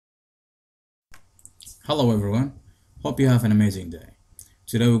Hello everyone, hope you have an amazing day.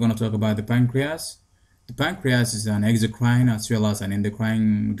 Today we're going to talk about the pancreas. The pancreas is an exocrine as well as an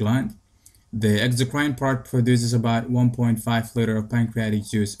endocrine gland. The exocrine part produces about 1.5 liter of pancreatic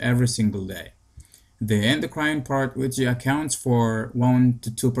juice every single day. The endocrine part, which accounts for 1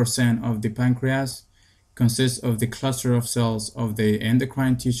 to 2% of the pancreas, consists of the cluster of cells of the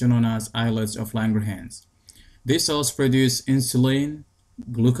endocrine tissue known as islets of Langerhans. These cells produce insulin,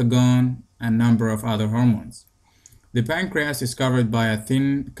 glucagon, and a number of other hormones. The pancreas is covered by a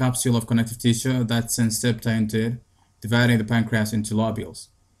thin capsule of connective tissue that sends septa into it, dividing the pancreas into lobules.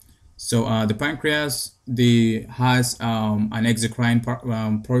 So the pancreas has an exocrine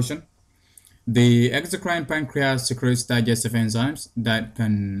portion. The exocrine pancreas secretes digestive enzymes that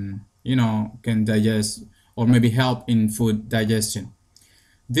can digest or maybe help in food digestion.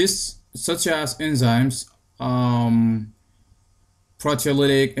 This such as enzymes,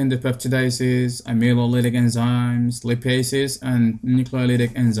 proteolytic endopeptidases, amylolytic enzymes, lipases, and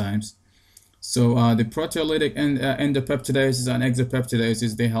nucleolytic enzymes. So the proteolytic endopeptidases and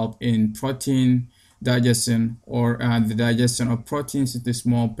exopeptidases, they help in protein digestion or the digestion of proteins into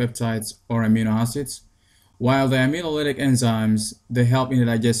small peptides or amino acids, while the amylolytic enzymes, they help in the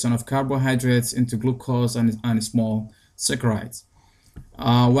digestion of carbohydrates into glucose and small saccharides.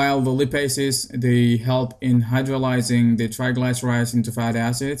 While the lipases, they help in hydrolyzing the triglycerides into fatty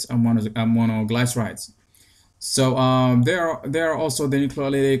acids and monoglycerides. So there are also the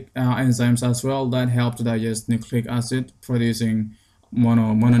nucleolytic enzymes as well that help to digest nucleic acid producing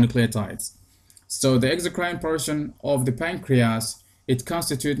mononucleotides. So the exocrine portion of the pancreas, it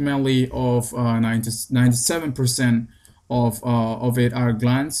constitutes mainly of 97% of it are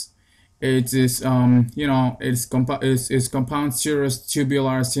glands. It is it's compound serous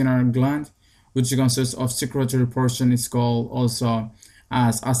tubular cinar gland, which consists of secretory portion. It's called also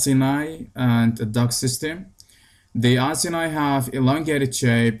as acini and a duct system. The acini have elongated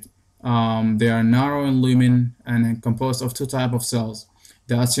shape. They are narrow in lumen and composed of two types of cells,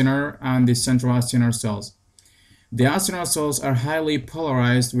 the acinar and the centroacinar cells. The acinar cells are highly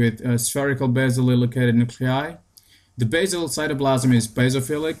polarized with spherical basally located nuclei. The basal cytoplasm is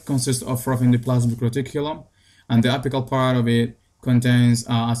basophilic, consists of rough endoplasmic reticulum, and the apical part of it contains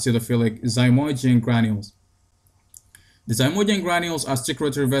acidophilic zymogen granules. The zymogen granules are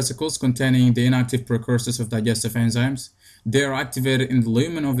secretory vesicles containing the inactive precursors of digestive enzymes. They are activated in the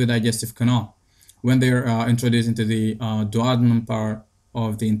lumen of the digestive canal when they are introduced into the duodenum part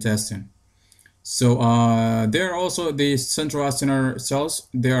of the intestine. So there are also the centroacinar cells.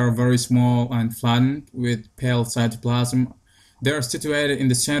 They are very small and flattened with pale cytoplasm. They are situated in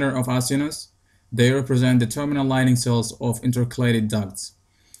the center of acinus. They represent the terminal lining cells of intercalated ducts.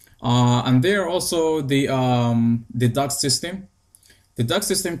 And there are also the duct system. The duct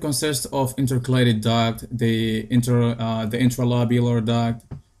system consists of intercalated duct, the intralobular duct,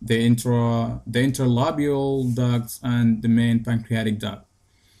 the interlobule ducts, and the main pancreatic duct.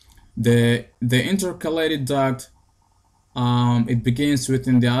 The intercalated duct, it begins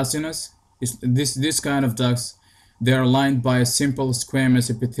within the acinus. This kind of ducts, they are lined by a simple squamous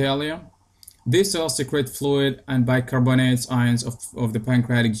epithelium. These cells secrete fluid and bicarbonate ions of the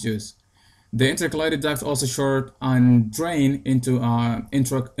pancreatic juice. The intercalated duct also short and drain into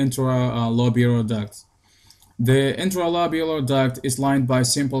intralobular ducts. The intralobular duct is lined by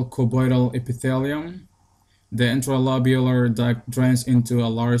simple cuboidal epithelium. The intralobular duct drains into a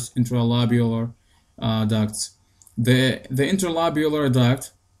large intralobular ducts. The interlobular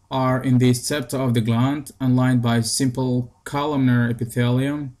duct are in the septa of the gland and lined by simple columnar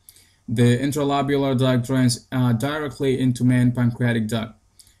epithelium. The interlobular duct drains directly into main pancreatic duct.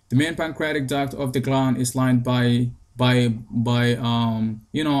 The main pancreatic duct of the gland is lined by a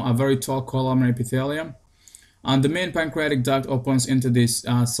very tall columnar epithelium. And the main pancreatic duct opens into this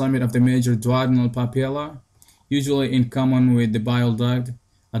summit of the major duodenal papilla, usually in common with the bile duct,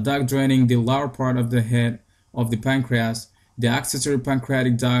 a duct draining the lower part of the head of the pancreas. The accessory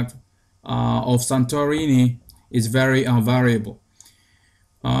pancreatic duct of Santorini is very variable.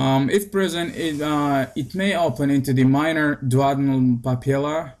 If present, it may open into the minor duodenal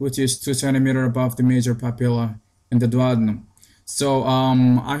papilla, which is 2 centimeters above the major papilla in the duodenum. So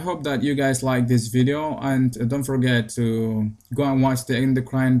I hope that you guys like this video, and don't forget to go and watch the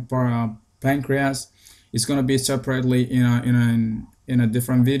endocrine pancreas. It's gonna be separately in a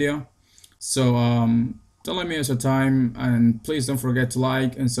different video. So don't let me waste your time, and please don't forget to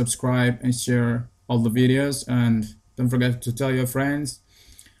like and subscribe and share all the videos, and don't forget to tell your friends.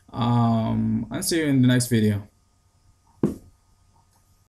 And see you in the next video.